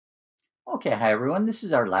Okay, hi everyone. This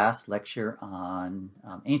is our last lecture on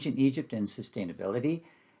ancient Egypt and sustainability.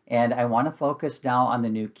 And I want to focus now on the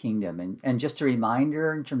New Kingdom. And just a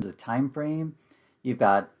reminder in terms of the time frame, you've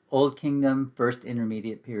got Old Kingdom, First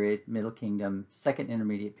Intermediate Period, Middle Kingdom, Second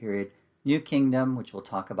Intermediate Period, New Kingdom, which we'll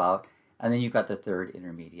talk about, and then you've got the Third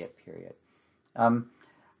Intermediate Period.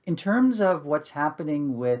 In terms of what's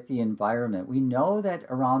happening with the environment, we know that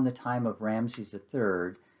around the time of Ramses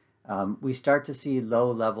III, we start to see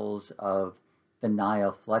low levels of the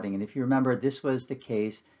Nile flooding. And if you remember, this was the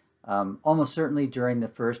case almost certainly during the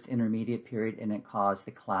First Intermediate Period, and it caused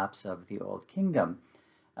the collapse of the Old Kingdom.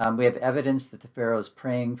 We have evidence that the pharaohs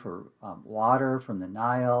praying for water from the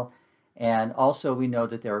Nile, and also we know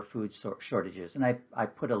that there are food shortages. And I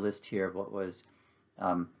put a list here of what was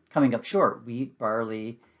coming up short: wheat,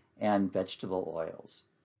 barley, and vegetable oils.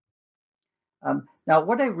 Now,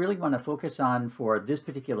 what I really want to focus on for this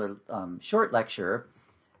particular short lecture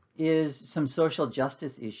is some social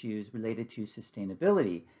justice issues related to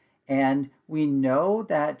sustainability. And we know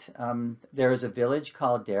that there is a village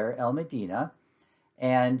called Deir el Medina,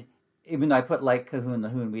 and even though I put like Kahun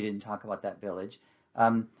Lahun, we didn't talk about that village.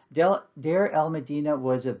 Deir el Medina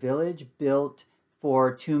was a village built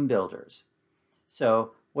for tomb builders.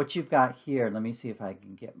 So what you've got here, let me see if I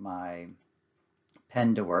can get my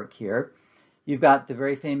pen to work here. You've got the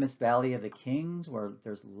very famous Valley of the Kings, where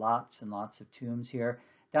there's lots and lots of tombs here.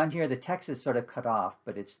 Down here, the text is sort of cut off,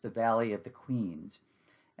 but it's the Valley of the Queens.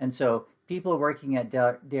 And so people working at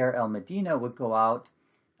Deir el Medina would go out,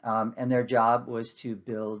 and their job was to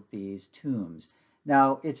build these tombs.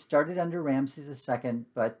 Now, it started under Ramses II,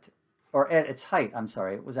 or at its height, I'm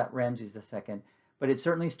sorry, it was at Ramses II, but it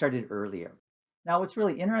certainly started earlier. Now, what's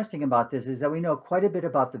really interesting about this is that we know quite a bit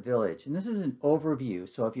about the village, and this is an overview.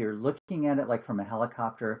 So if you're looking at it like from a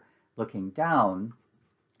helicopter looking down,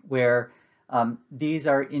 where these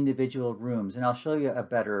are individual rooms, and I'll show you a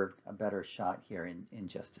better shot here in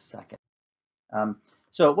just a second.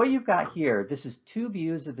 So what you've got here, this is two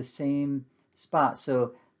views of the same spot.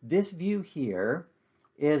 So this view here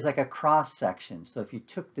is like a cross section. So if you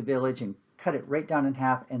took the village and cut it right down in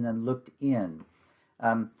half and then looked in,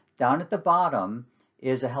 down at the bottom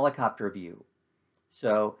is a helicopter view.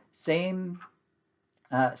 So same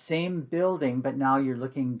building, but now you're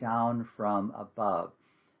looking down from above.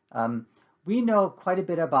 We know quite a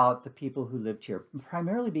bit about the people who lived here,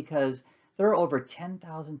 primarily because there are over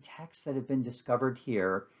 10,000 texts that have been discovered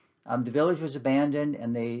here. The village was abandoned,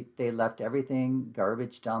 and they left everything,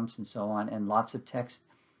 garbage dumps and so on, and lots of text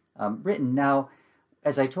written. Now,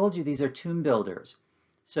 as I told you, these are tomb builders.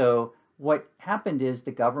 So what happened is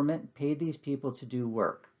the government paid these people to do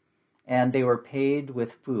work, and they were paid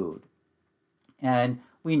with food. And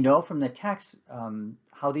we know from the text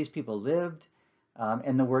how these people lived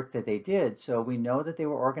and the work that they did. So we know that they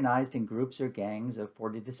were organized in groups or gangs of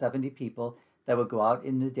 40 to 70 people that would go out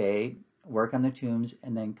in the day, work on the tombs,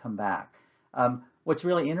 and then come back. What's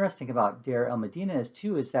really interesting about Deir el Medina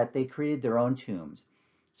is that they created their own tombs.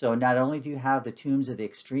 So not only do you have the tombs of the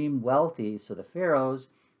extreme wealthy, so the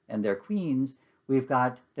pharaohs and their queens, we've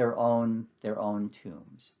got their own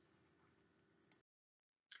tombs.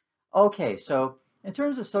 Okay, so in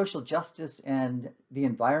terms of social justice and the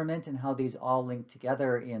environment and how these all link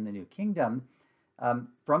together in the New Kingdom,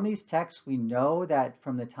 from these texts, we know that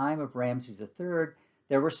from the time of Ramses III,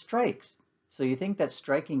 there were strikes. So you think that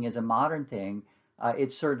striking is a modern thing.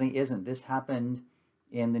 It certainly isn't. This happened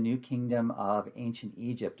in the New Kingdom of ancient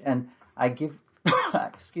Egypt. And I give,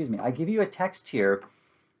 excuse me, I give you a text here.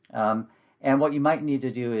 And what you might need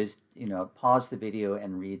to do is, pause the video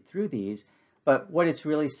and read through these. But what it's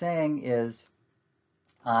really saying is,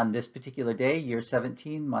 on this particular day, year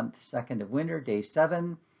 17, month 2nd of winter, day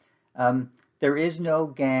 7, there is no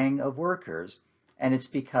gang of workers, and it's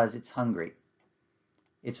because it's hungry.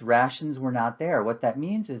 Its rations were not there. What that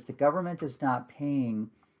means is the government is not paying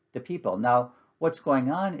the people. Now, what's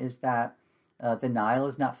going on is that the Nile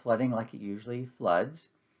is not flooding like it usually floods.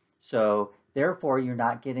 So therefore, you're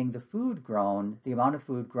not getting the food grown, the amount of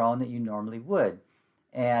food grown that you normally would.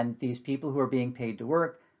 And these people who are being paid to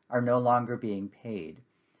work are no longer being paid.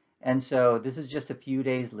 And so this is just a few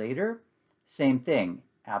days later, same thing,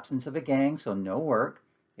 absence of a gang, so no work.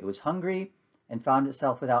 It was hungry and found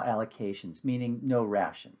itself without allocations, meaning no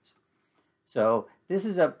rations. So this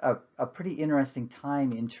is a pretty interesting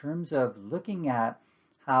time in terms of looking at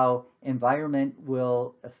how environment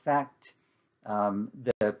will affect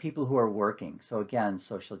the people who are working. So again,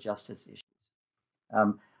 social justice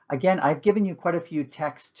issues. Again, I've given you quite a few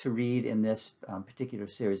texts to read in this particular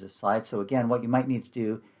series of slides. So again, what you might need to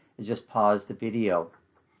do is just pause the video.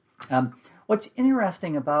 What's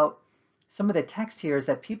interesting about some of the text here is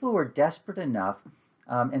that people were desperate enough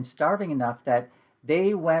and starving enough that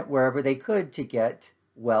they went wherever they could to get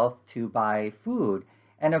wealth to buy food.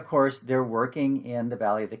 And of course, they're working in the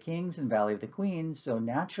Valley of the Kings and Valley of the Queens. So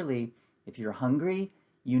naturally, if you're hungry,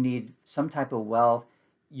 you need some type of wealth,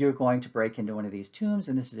 you're going to break into one of these tombs.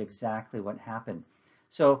 And this is exactly what happened.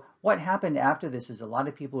 So what happened after this is a lot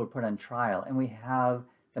of people were put on trial, and we have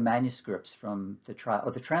the manuscripts from the trial,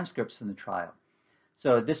 or the transcripts from the trial.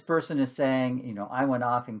 So this person is saying, you know, I went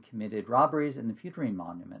off and committed robberies in the funerary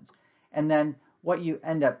monuments. And then what you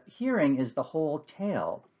end up hearing is the whole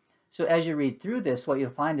tale. So as you read through this, what you'll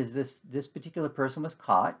find is this particular person was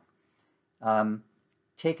caught,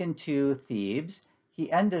 taken to Thebes.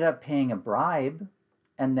 He ended up paying a bribe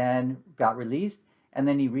and then got released. And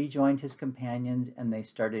then he rejoined his companions and they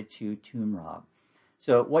started to tomb rob.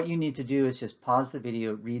 So what you need to do is just pause the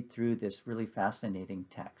video, read through this really fascinating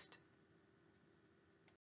text.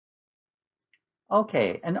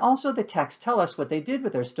 Okay, and also the texts tell us what they did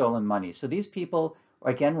with their stolen money. So these people,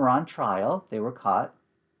 again, were on trial. They were caught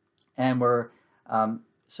and were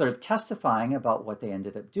sort of testifying about what they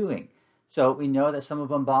ended up doing. So we know that some of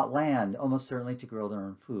them bought land, almost certainly to grow their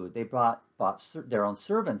own food. They bought their own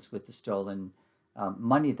servants with the stolen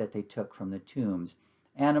money that they took from the tombs.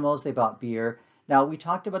 Animals, they bought beer. Now, we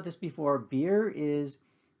talked about this before. Beer is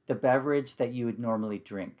the beverage that you would normally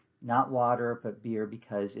drink. Not water, but beer,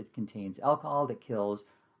 because it contains alcohol that kills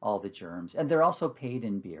all the germs. And they're also paid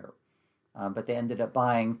in beer, but they ended up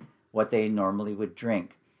buying what they normally would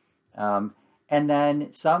drink. And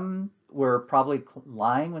then some were probably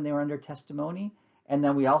lying when they were under testimony. And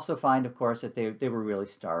then we also find, of course, that they were really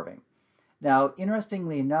starving. Now,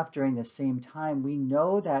 interestingly enough, during the same time, we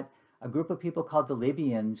know that a group of people called the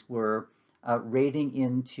Libyans were raiding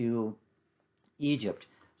into Egypt.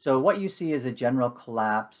 So what you see is a general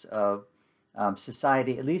collapse of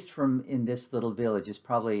society, at least from in this little village, is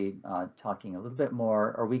probably talking a little bit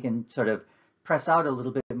more, or we can sort of press out a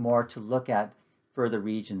little bit more to look at further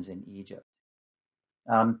regions in Egypt.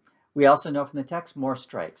 We also know from the text more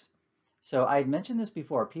strikes. So I had mentioned this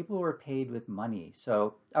before, people were paid with money.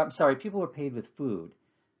 So, I'm sorry, people were paid with food.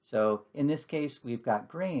 So in this case, we've got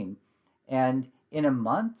grain. And in a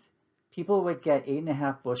month, people would get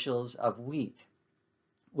 8.5 bushels of wheat,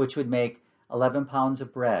 which would make 11 pounds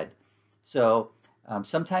of bread. So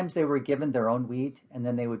sometimes they were given their own wheat and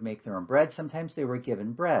then they would make their own bread. Sometimes they were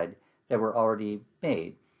given bread that were already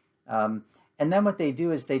made. And then what they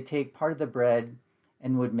do is they take part of the bread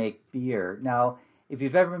and would make beer. Now, if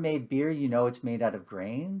you've ever made beer, you know it's made out of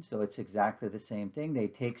grain, so it's exactly the same thing. They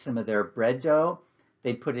take some of their bread dough,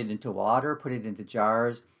 they put it into water, put it into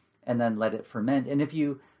jars, and then let it ferment. And if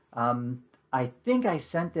you, I think I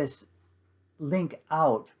sent this link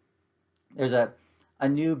out. There's a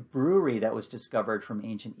new brewery that was discovered from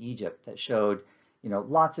ancient Egypt that showed, you know,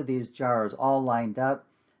 lots of these jars all lined up,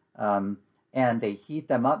 and they heat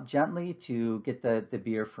them up gently to get the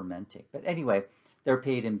beer fermenting. But anyway, they're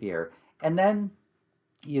paid in beer. And then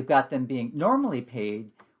you've got them being normally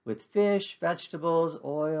paid with fish, vegetables,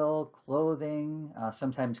 oil, clothing,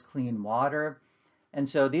 sometimes clean water. And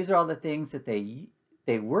so these are all the things that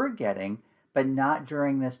they were getting, but not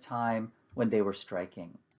during this time when they were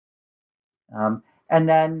striking. And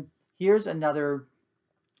then here's another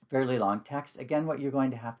fairly long text. Again, what you're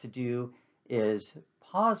going to have to do is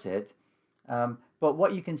pause it. But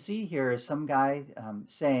what you can see here is some guy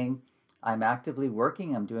saying, I'm actively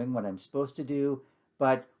working, I'm doing what I'm supposed to do,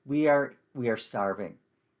 but we are starving.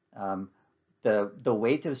 The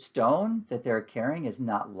weight of stone that they're carrying is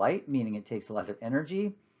not light, meaning it takes a lot of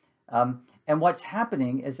energy. And what's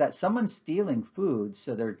happening is that someone's stealing food,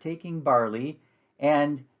 so they're taking barley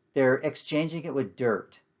and they're exchanging it with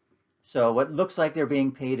dirt. So what looks like they're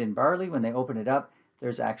being paid in barley, when they open it up,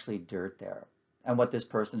 there's actually dirt there. And what this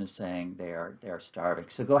person is saying, they are starving.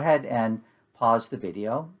 So go ahead and pause the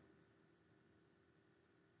video.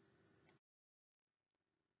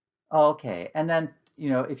 Okay, and then, you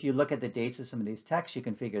know, if you look at the dates of some of these texts, you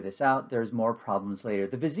can figure this out. There's more problems later.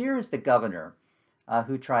 The vizier is the governor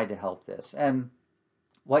who tried to help this. And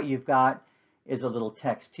what you've got is a little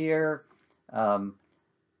text here.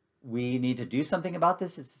 We need to do something about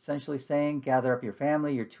this. It's essentially saying, gather up your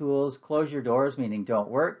family, your tools, close your doors, meaning don't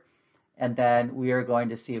work. And then we are going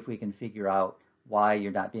to see if we can figure out why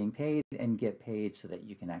you're not being paid and get paid so that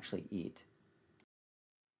you can actually eat.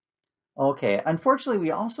 Okay,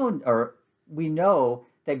 unfortunately, we know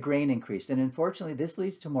that grain increased, and unfortunately, this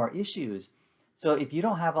leads to more issues. So if you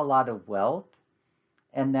don't have a lot of wealth,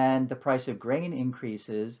 and then the price of grain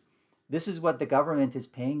increases, this is what the government is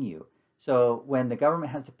paying you. So when the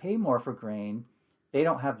government has to pay more for grain, they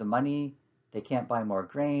don't have the money they can't buy more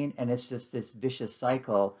grain, and it's just this vicious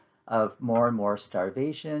cycle of more and more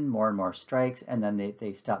starvation, more and more strikes, and then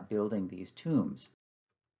they stop building these tombs.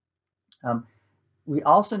 We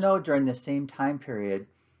also know during the same time period,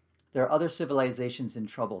 there are other civilizations in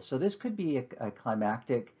trouble. So this could be a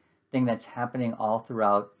climactic thing that's happening all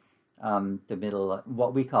throughout the middle,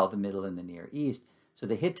 what we call the Middle and the Near East. So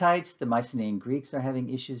the Hittites, the Mycenaean Greeks are having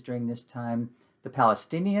issues during this time. The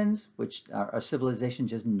Palestinians, which are a civilization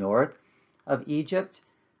just north of Egypt.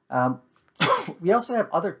 We also have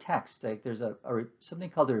other texts. Like there's something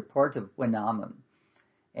called the Report of Wenamem.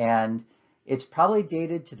 And it's probably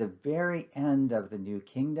dated to the very end of the New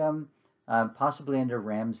Kingdom, possibly under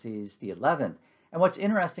Ramses XI. And what's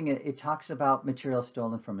interesting, it talks about material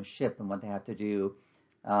stolen from a ship and what they have to do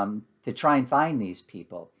to try and find these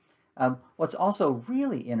people. What's also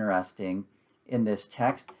really interesting in this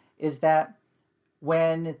text is that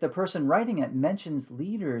when the person writing it mentions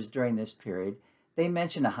leaders during this period, they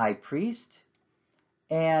mention a high priest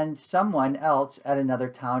and someone else at another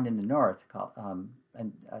town in the north, called,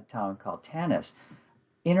 a town called Tanis.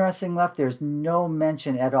 Interesting enough, there's no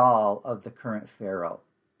mention at all of the current pharaoh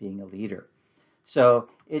being a leader. So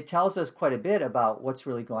it tells us quite a bit about what's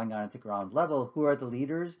really going on at the ground level, who are the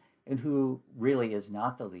leaders and who really is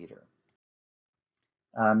not the leader.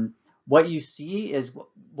 What you see is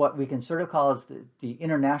what we can sort of call as the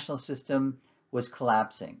international system was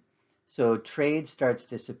collapsing. So trade starts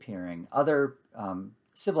disappearing. Other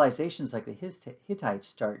civilizations like the Hittites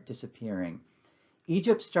start disappearing.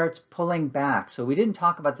 Egypt starts pulling back. So we didn't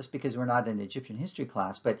talk about this because we're not in Egyptian history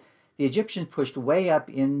class, but the Egyptians pushed way up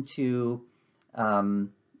into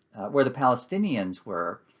where the Palestinians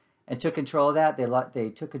were and took control of that. They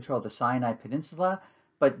took control of the Sinai Peninsula,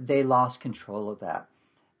 but they lost control of that.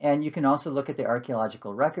 And you can also look at the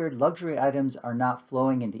archaeological record. Luxury items are not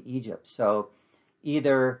flowing into Egypt. So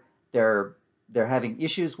either they're having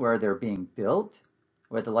issues where they're being built,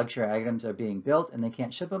 where the luxury items are being built and they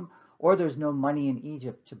can't ship them, or there's no money in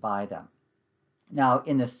Egypt to buy them. Now,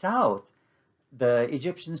 in the south, the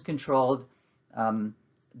Egyptians controlled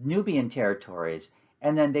Nubian territories,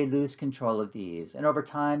 and then they lose control of these. And over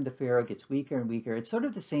time, the pharaoh gets weaker and weaker. It's sort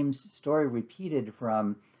of the same story repeated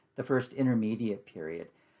from the first intermediate period.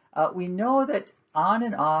 We know that on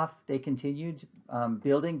and off, they continued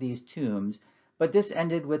building these tombs, but this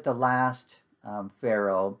ended with the last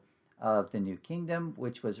pharaoh of the New Kingdom,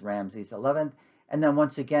 which was Ramses XI. And then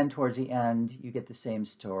once again, towards the end, you get the same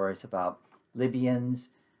stories about Libyans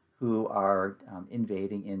who are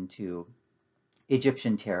invading into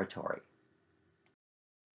Egyptian territory.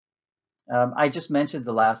 I just mentioned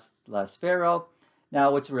the last pharaoh.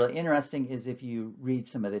 Now, what's really interesting is if you read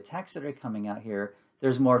some of the texts that are coming out here,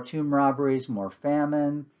 there's more tomb robberies, more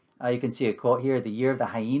famine. You can see a quote here, the year of the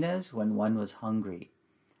hyenas, when one was hungry.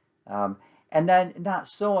 And then, not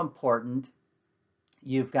so important,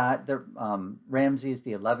 you've got the Ramses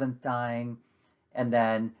XI dying, and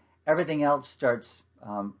then everything else starts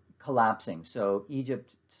collapsing. So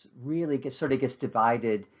Egypt really gets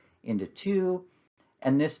divided into two,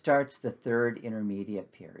 and this starts the third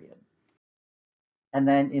intermediate period. And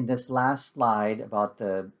then in this last slide about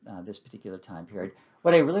this particular time period,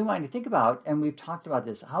 what I really want you to think about, and we've talked about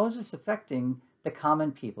this, how is this affecting the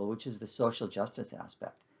common people, which is the social justice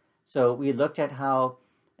aspect? So we looked at how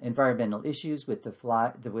environmental issues with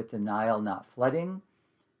the Nile not flooding,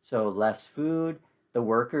 so less food, the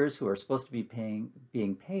workers who are supposed to be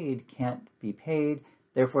being paid can't be paid,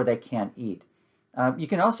 therefore they can't eat. You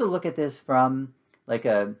can also look at this from like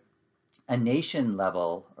a nation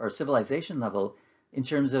level or civilization level in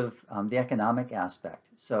terms of the economic aspect.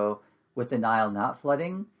 So with the Nile not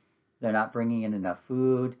flooding, they're not bringing in enough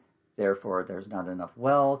food, therefore there's not enough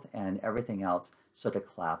wealth, and everything else sort of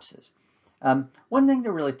collapses. One thing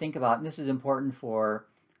to really think about, and this is important for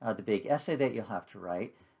the big essay that you'll have to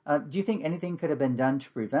write, do you think anything could have been done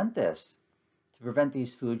to prevent this, to prevent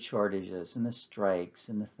these food shortages and the strikes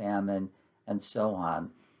and the famine and so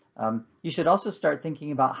on? You should also start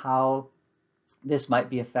thinking about how this might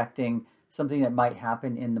be affecting something that might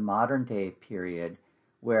happen in the modern day period,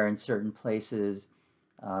 where in certain places,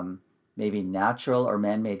 maybe natural or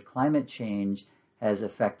man-made climate change has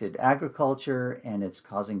affected agriculture and it's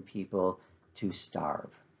causing people to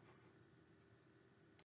starve.